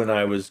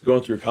I was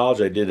going through college,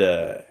 I did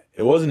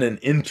it wasn't an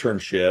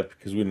internship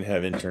because we didn't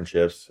have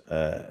internships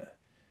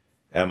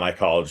at my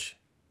college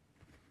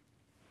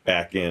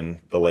back in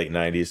the late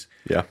 90s,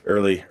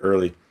 early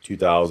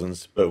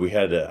 2000s. But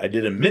I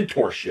did a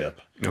mentorship.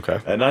 Okay.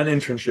 Not an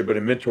internship, but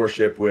a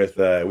mentorship with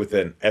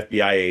an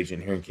FBI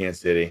agent here in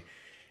Kansas City.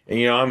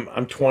 And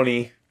I'm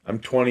 20. I'm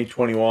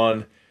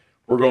 21.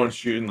 We're going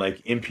shooting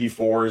like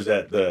MP4s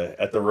at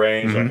the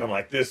range. Like, I'm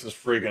like, this is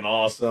freaking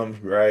awesome,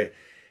 right?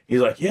 He's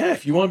like, yeah,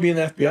 if you want to be in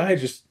the FBI,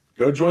 just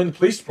go join the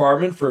police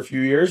department for a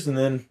few years and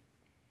then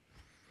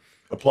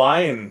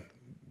apply, and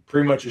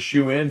pretty much a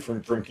shoe in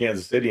from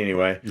Kansas City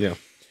anyway. Yeah.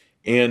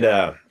 And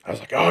I was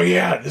like, oh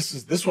yeah, this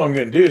is what I'm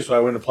going to do. So I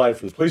went and applied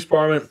for the police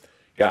department,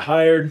 got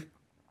hired,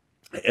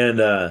 and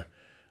I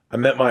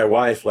met my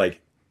wife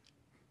like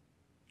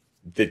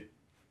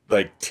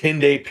like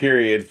 10-day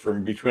period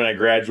from between I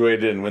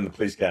graduated and when the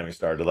police academy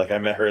started. Like I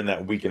met her in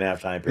that week and a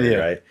half time period,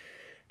 right?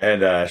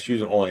 And she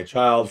was an only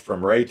child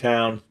from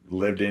Raytown,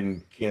 lived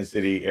in Kansas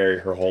City area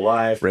her whole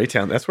life.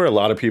 Raytown, that's where a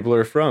lot of people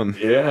are from.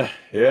 Yeah.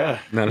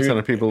 Not a ton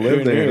of people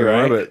live there anymore,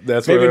 right? but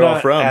that's where they're all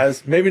from.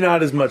 Maybe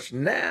not as much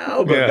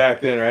now, but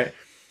back then, right?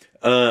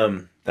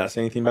 Not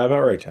saying anything bad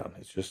about Raytown.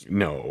 It's just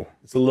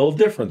it's a little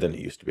different than it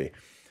used to be.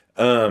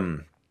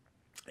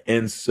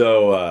 And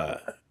so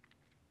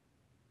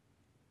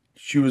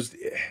she was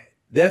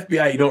the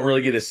FBI. You don't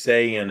really get a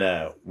say in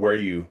where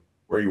you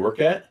work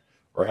at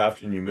or how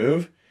often you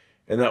move.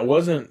 And that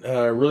wasn't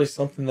really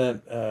something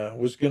that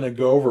was going to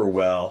go over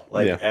well,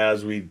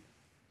 as we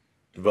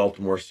developed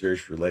a more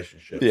serious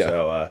relationship. Yeah.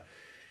 So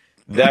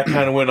that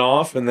kind of went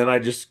off, and then I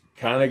just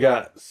kind of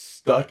got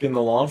stuck in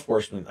the law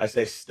enforcement. I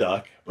say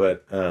stuck,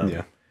 but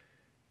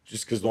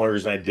just because the only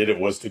reason I did it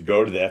was to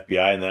go to the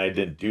FBI, and then I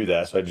didn't do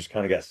that, so I just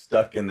kind of got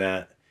stuck in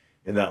that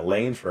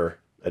lane for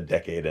a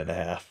decade and a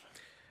half.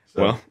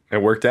 So, well,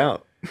 it worked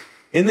out.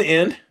 In the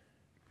end,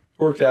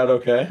 worked out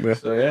okay. Yeah.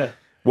 So yeah.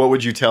 What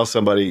would you tell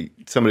somebody's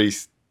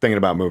thinking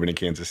about moving to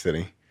Kansas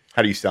City?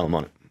 How do you sell them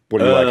on it? What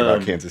do you like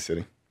about Kansas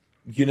City?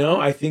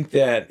 I think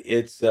that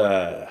it's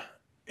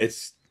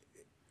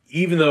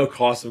even though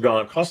costs have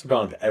gone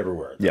up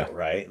everywhere, though,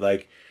 right?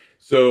 Like,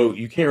 so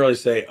you can't really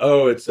say,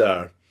 it's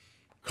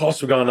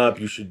costs have gone up.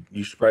 You should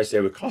probably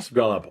say, but costs have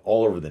gone up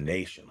all over the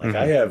nation. Like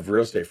I have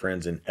real estate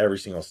friends in every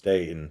single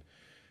state, and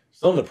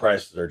some of the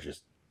prices are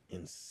just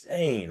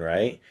insane,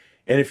 right?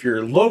 And if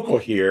you're local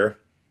here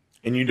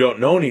and you don't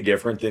know any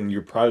different, then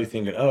you're probably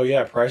thinking, oh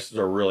yeah, prices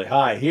are really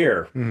high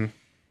here.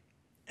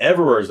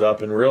 Everywhere's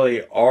up, and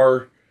really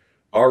our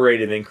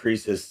rate of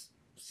increases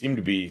seem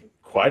to be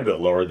quite a bit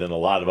lower than a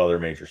lot of other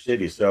major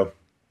cities. So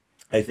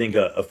I think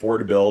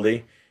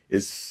affordability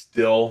is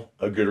still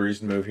a good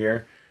reason to move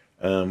here.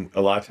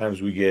 A lot of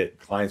times we get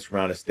clients from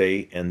out of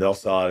state, and they'll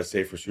sell out of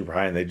state for super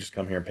high, and they just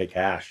come here and pay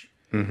cash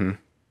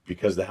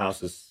because the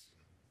houses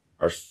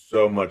are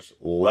so much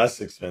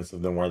less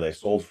expensive than where they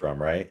sold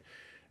from, right?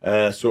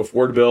 So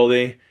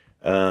affordability,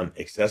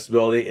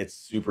 accessibility, it's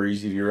super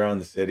easy to get around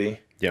the city.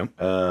 Yeah.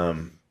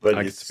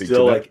 But it's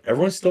still like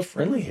everyone's still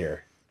friendly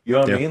here. You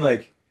know what I mean?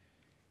 Like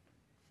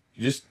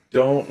you just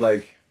don't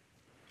I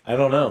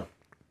don't know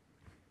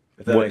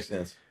if that makes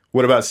sense.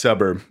 What about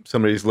suburb?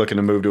 Somebody's looking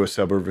to move to a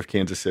suburb of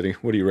Kansas City.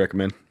 What do you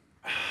recommend?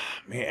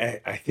 Man,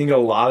 I think a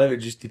lot of it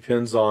just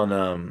depends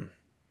on,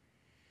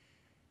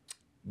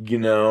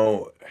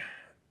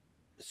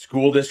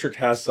 school district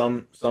has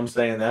some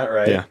say in that,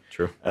 right? Yeah,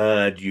 true.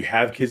 Do you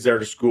have kids that are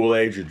to school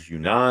age, or do you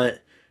not?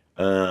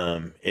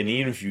 And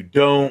even if you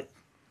don't,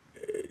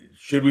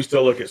 should we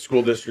still look at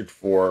school district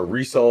for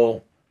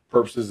resale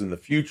purposes in the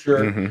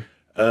future?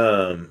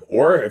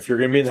 Or if you're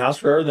going to be in the house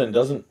forever, then it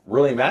doesn't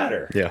really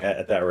matter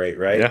at that rate,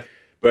 right? Yeah.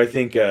 But I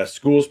think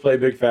schools play a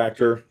big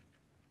factor.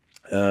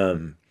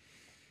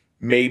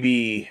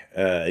 Maybe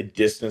a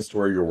distance to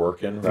where you're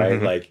working,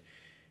 right? Like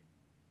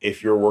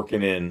if you're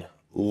working in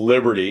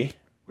Liberty,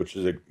 which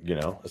is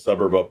a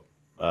suburb up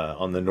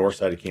on the north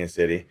side of Kansas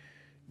City,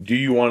 do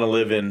you want to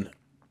live in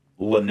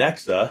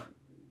Lenexa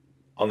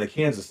on the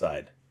Kansas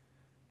side?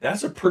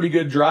 That's a pretty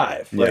good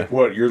drive. Like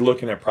what you're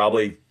looking at,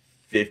 probably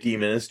 50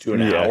 minutes to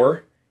an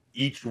hour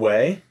each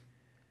way.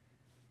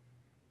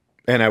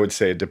 And I would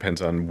say it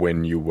depends on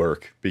when you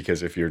work,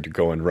 because if you're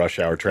going rush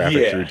hour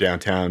traffic through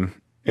downtown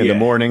in the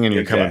morning and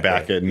you're coming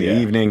back in the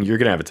evening, you're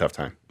going to have a tough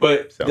time.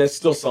 But that's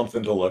still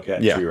something to look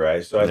at too,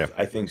 right? So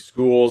I think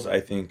schools,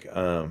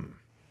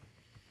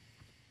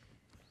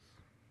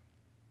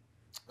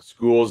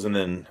 schools, and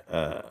then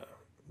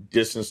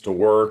distance to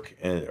work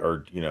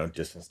or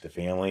distance to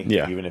family,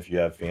 even if you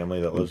have family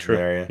that lives in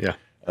the area.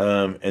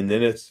 And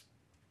then it's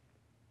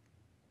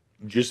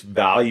just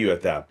value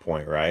at that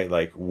point, right?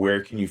 Like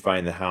where can you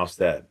find the house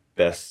that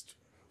best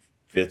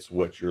fits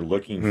what you're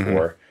looking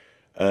for?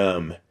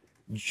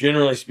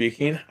 Generally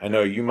speaking, I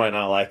know you might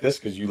not like this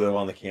because you live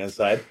on the Kansas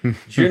side.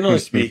 Generally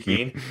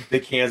speaking, the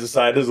Kansas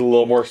side is a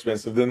little more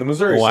expensive than the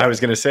Missouri side. Well, I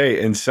was going to say,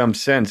 in some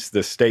sense,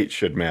 the state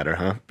should matter,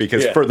 huh?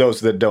 Because for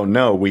those that don't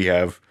know, we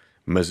have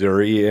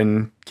Missouri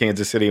in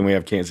Kansas City and we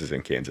have Kansas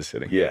in Kansas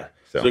City. Yeah.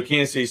 So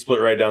Kansas City split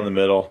right down the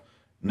middle.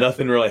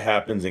 Nothing really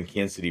happens in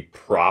Kansas City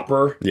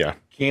proper. Yeah.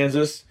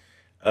 Kansas.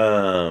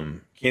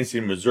 Kansas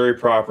City, Missouri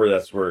proper,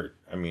 that's where,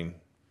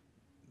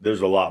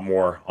 there's a lot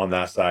more on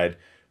that side.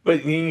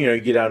 But, you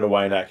get down to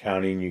Wyandotte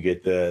County and you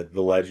get the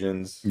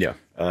Legends. Yeah.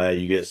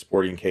 You get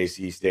Sporting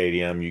KC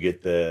Stadium. You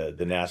get the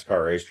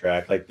NASCAR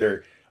racetrack. Like,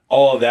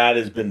 all of that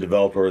has been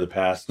developed over the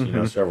past,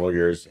 several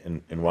years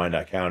in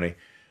Wyandotte County.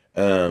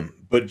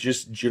 But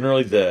just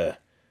generally the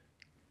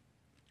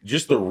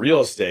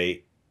real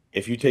estate,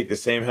 if you take the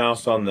same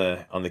house on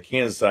the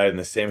Kansas side and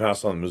the same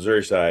house on the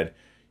Missouri side,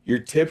 you're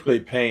typically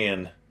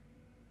paying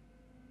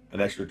an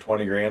extra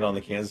 $20,000 on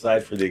the Kansas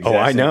side for the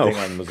exact same thing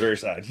on the Missouri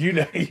side.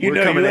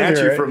 We're coming at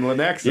you from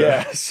Lenexa.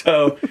 Yeah.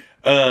 So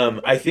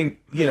I think,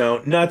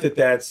 not that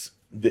that's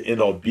the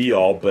end all be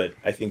all, but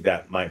I think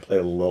that might play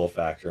a little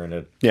factor in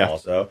it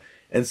also.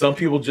 And some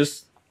people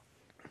just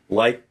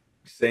like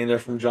saying they're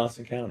from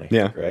Johnson County.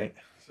 Yeah. Right.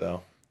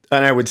 So.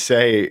 And I would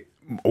say,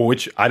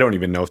 which I don't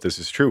even know if this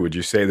is true. Would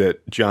you say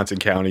that Johnson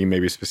County,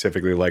 maybe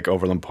specifically like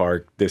Overland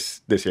Park,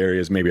 this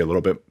area is maybe a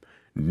little bit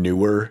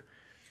newer,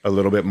 a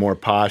little bit more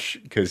posh?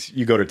 Because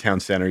you go to Town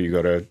Center, you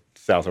go to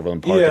South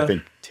Overland Park. I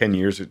think 20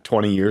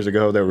 years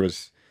ago, there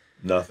was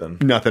nothing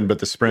but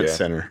the Sprint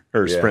Center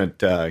or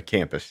Sprint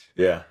campus.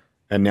 Yeah.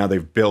 And now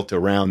they've built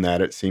around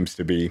that. It seems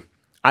to be,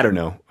 I don't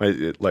know,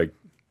 like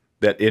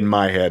that in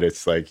my head,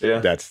 it's like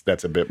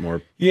that's a bit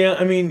more. Yeah,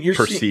 I mean, you're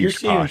seeing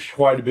posh.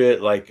 quite a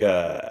bit like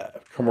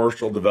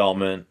commercial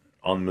development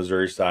on the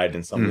Missouri side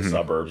in some of the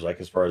suburbs,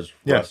 like as far as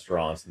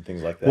restaurants and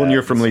things like that. Well, and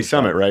you're from Lee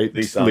Summit, right?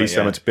 Lee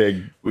Summit's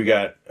big. We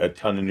got a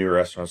ton of new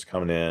restaurants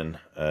coming in,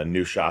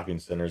 new shopping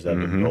centers that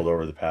have been built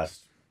over the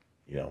past,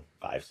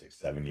 5, 6,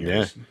 7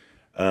 years.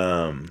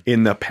 Yeah.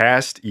 In the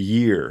past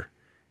year,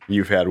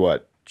 you've had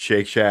what?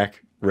 Shake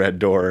Shack, Red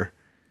Door.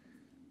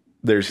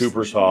 There's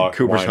Cooper's Hawk,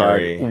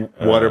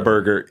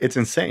 Whataburger. It's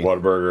insane.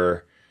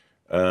 Whataburger.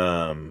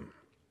 I'm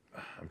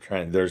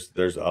trying.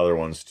 There's other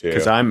ones too.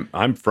 Because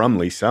I'm from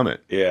Lee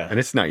Summit. Yeah, and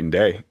it's night and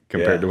day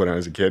compared to when I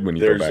was a kid. When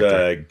you go back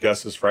there,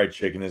 Gus's Fried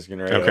Chicken is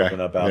getting ready to open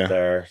up out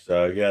there.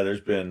 So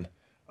there's been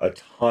a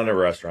ton of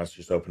restaurants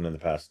just opened in the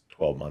past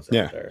 12 months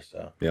out there.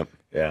 So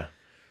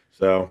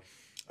So,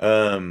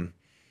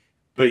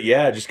 but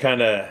just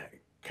kind of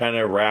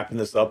wrapping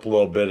this up a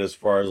little bit as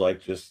far as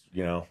like just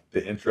the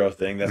intro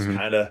thing. That's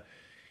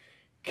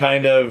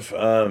kind of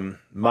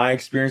my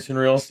experience in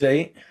real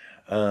estate.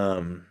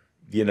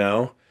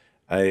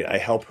 I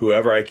help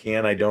whoever I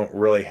can. I don't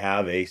really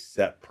have a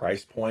set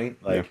price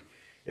point. Like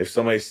if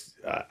somebody's,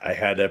 I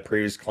had a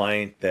previous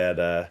client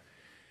that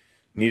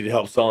needed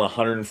help selling a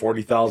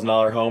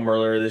 $140,000 home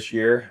earlier this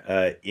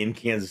year in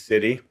Kansas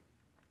City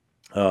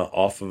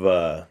off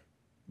of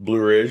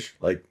Blue Ridge,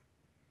 like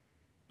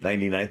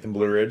 99th and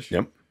Blue Ridge.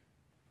 Yep.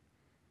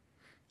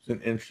 It's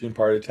an interesting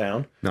part of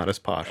town. Not as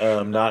posh.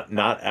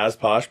 Not as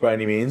posh by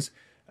any means.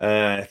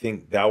 I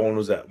think that one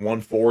was at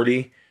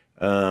 140.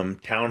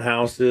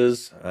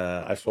 Townhouses.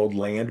 I've sold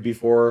land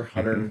before,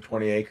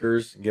 120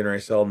 acres. Getting ready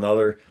to sell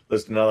another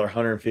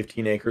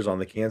 115 acres on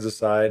the Kansas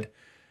side.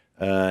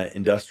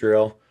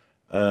 Industrial.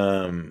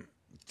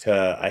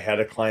 I had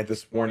a client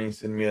this morning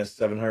send me a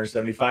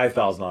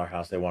 $775,000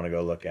 house they want to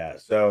go look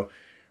at. So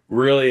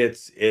really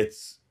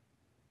it's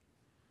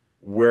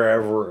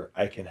wherever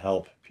I can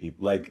help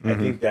people. Like I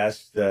think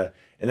that's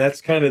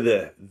kind of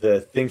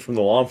the thing from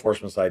the law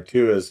enforcement side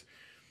too is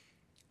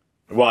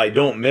while I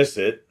don't miss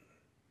it,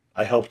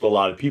 I helped a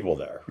lot of people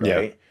there,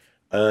 right?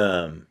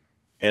 Yeah.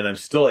 And I'm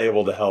still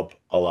able to help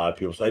a lot of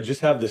people. So I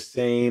just have the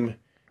same,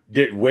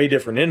 way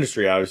different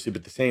industry, obviously,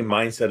 but the same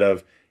mindset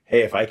of,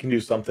 hey, if I can do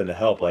something to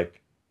help,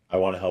 like I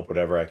want to help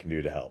whatever I can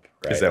do to help.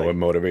 Right? Is that what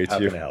motivates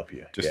you? How can I help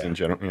you? Just in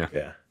general,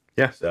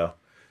 yeah. So,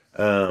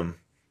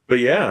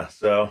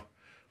 so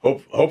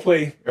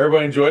hopefully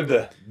everybody enjoyed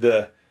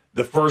the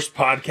first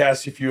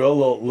podcast, if you will,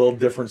 a little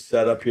different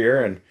setup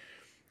here,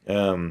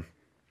 and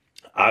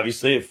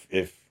obviously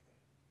if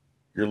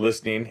you're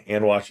listening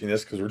and watching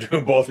this, because we're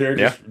doing both here,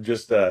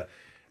 just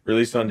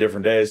released on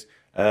different days.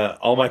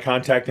 All my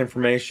contact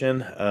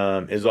information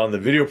is on the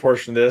video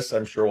portion of this.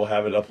 I'm sure we'll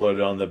have it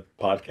uploaded on the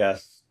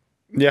podcast.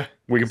 Yeah,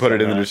 we can put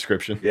it in the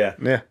description. Yeah.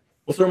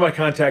 We'll throw my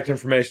contact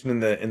information in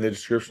the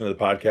description of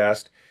the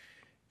podcast.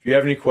 If you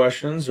have any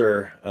questions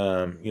or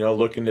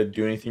looking to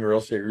do anything real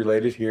estate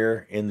related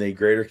here in the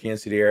greater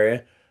Kansas City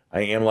area,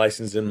 I am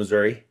licensed in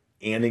Missouri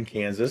and in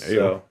Kansas,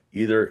 so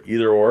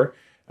either or.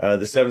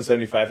 The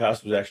 775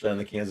 house was actually on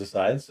the Kansas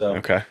side, so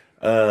okay.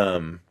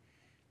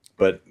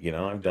 But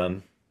I've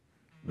done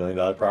 $1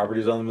 million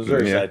properties on the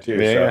Missouri side too.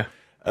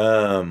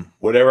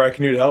 Whatever I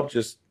can do to help,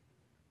 just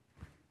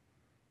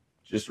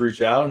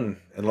reach out and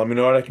let me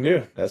know what I can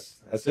do. That's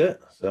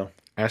it. So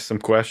ask some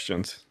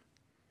questions.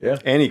 Yeah.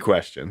 Any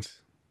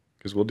questions?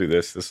 Because we'll do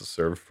this. This will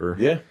serve for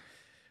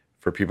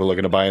people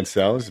looking to buy and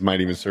sell. This might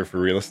even serve for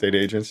real estate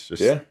agents.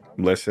 Just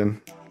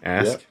listen,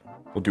 ask.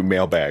 We'll do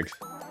mailbags.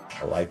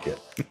 I like it.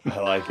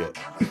 All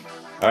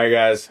right,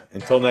 guys.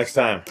 Until next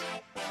time.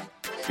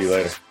 See you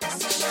later.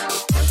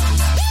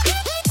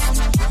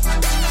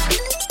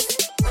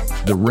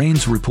 The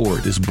Rains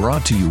Report is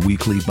brought to you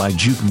weekly by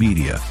Juke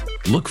Media.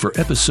 Look for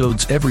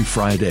episodes every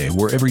Friday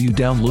wherever you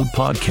download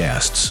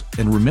podcasts.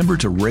 And remember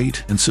to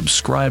rate and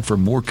subscribe for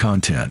more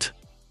content.